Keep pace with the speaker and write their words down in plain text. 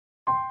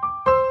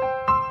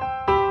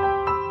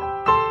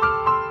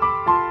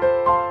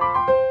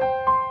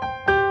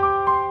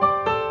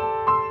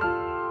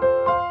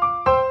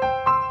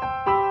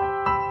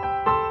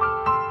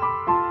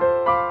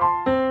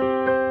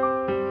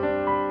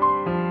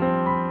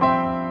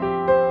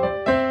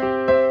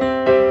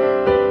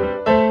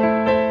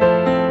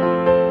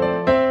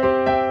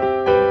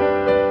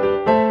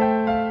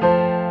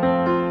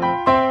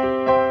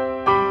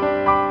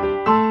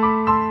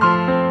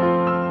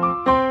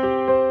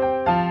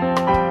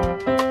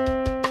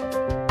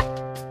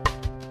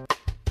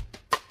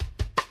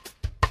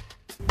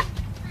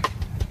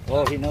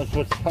he knows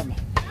what's coming.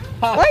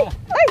 Oi!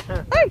 Oi!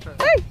 Oi!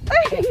 Oi!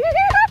 Oi!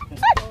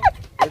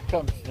 Here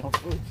comes no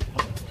food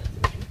coming.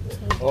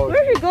 Oh,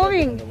 Where is he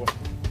going?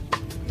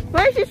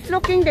 Why is he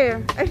looking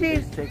there? I see.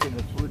 He's taking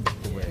the food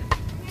away.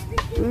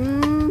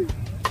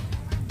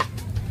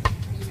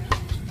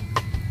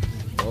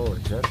 Oh,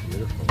 is that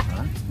beautiful,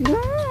 huh? No,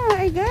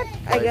 I got.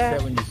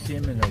 Said when you see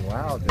them in the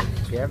wild,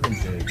 they're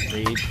scavengers.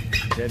 They eat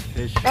dead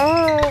fish.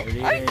 Oh. They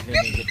eat anything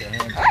they get their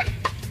hands on.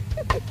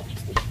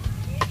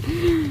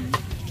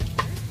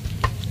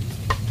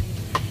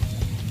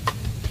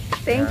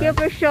 Thank you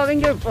for showing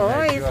your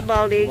voice,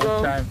 bald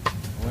eagle. One time,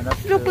 I went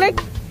up Look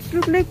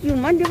like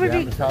human. They were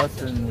Grandma's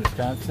house in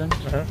Wisconsin,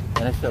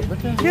 and I said,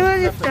 "What the hell There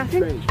is was that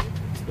tree?"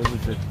 It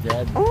was a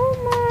dead Oh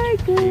my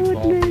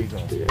bald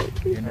goodness.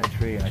 eagle in a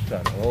tree, and I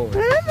thought, "Oh, Bald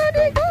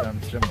it's eagle?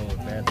 some symbol of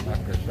bad luck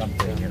or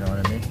something." You know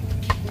what I mean?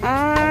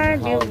 Ah,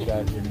 How it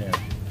got in there.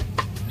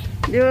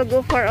 they will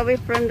go far away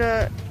from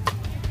the.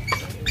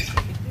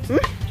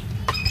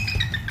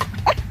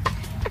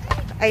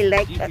 I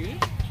like that.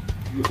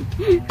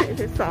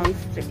 It sounds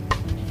tricky.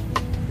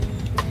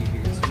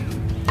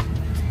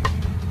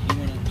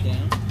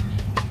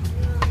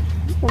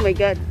 Oh my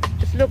god,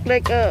 it looks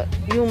like a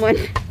human.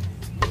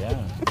 Yeah.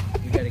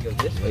 You gotta go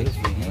this way,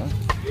 sweetie. Huh?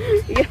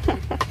 Yeah.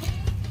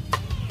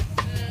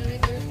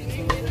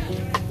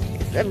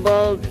 It's a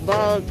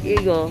bald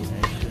eagle.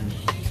 Ancient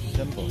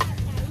symbol.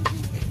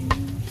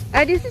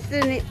 Ah, this is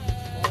the.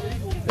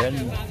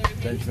 Then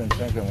Benjamin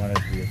Franklin wanted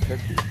to be a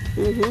turkey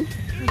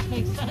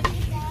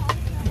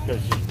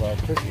because he's wild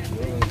turkey.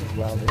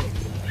 Wild eagle.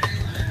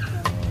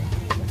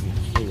 You can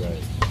see why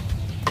it's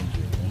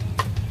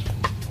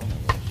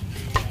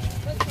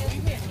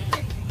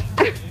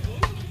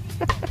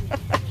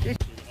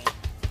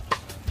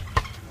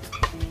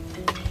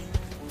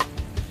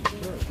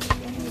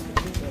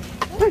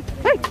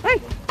Ay!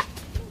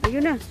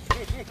 Ayun na.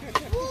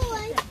 Oh,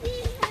 I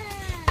see her.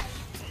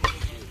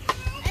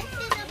 I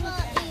see the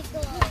bald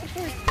eagle.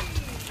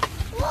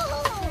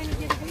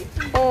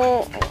 Whoa.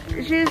 Oh,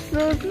 she's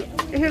so.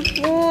 Her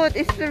foot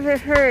is still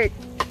hurt.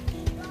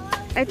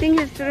 I think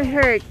he's still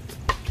hurt.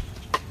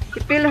 She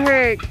feel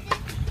hurt.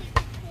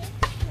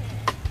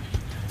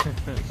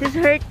 She's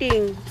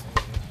hurting.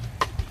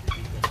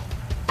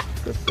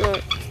 So,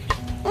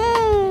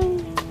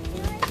 oh.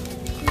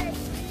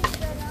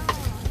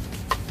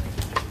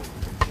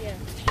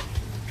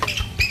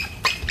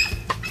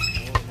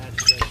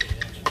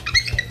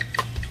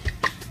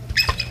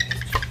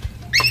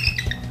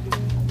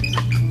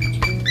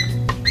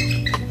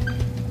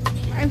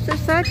 I'm so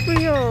sad for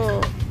you.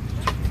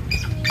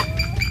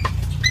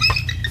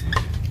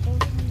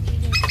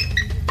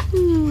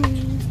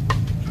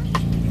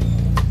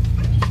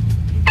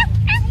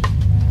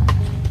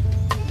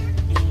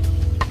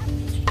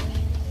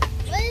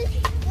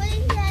 What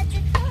is that at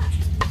the top?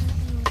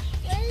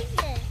 What is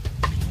it?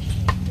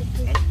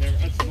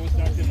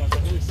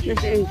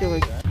 Just enjoy.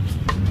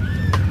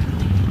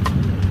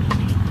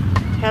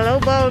 Hello,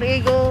 bald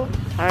eagle.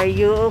 Are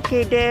you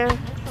okay there?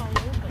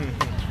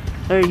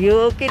 Are you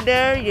okay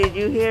there? Did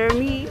you hear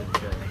me?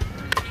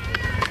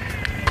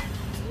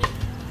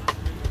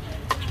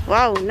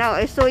 Wow, now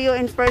I saw you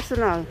in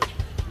personal.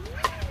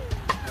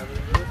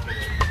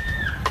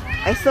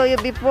 I saw you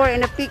before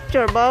in a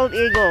picture, bald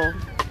eagle.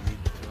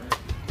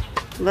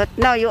 But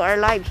now you are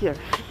live here.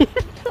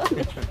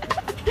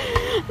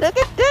 Look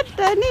at that,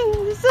 Danny.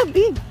 It's so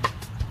big.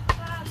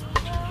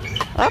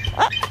 Up,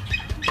 up.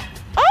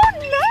 Oh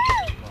no!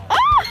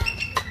 Oh!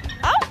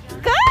 Oh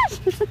gosh!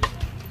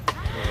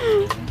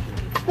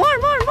 More!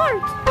 More! Ow,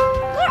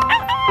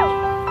 ow.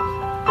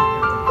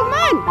 Come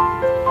on!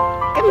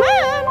 Come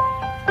on!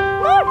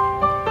 More!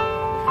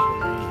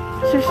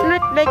 She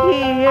looked like he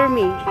hear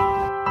me.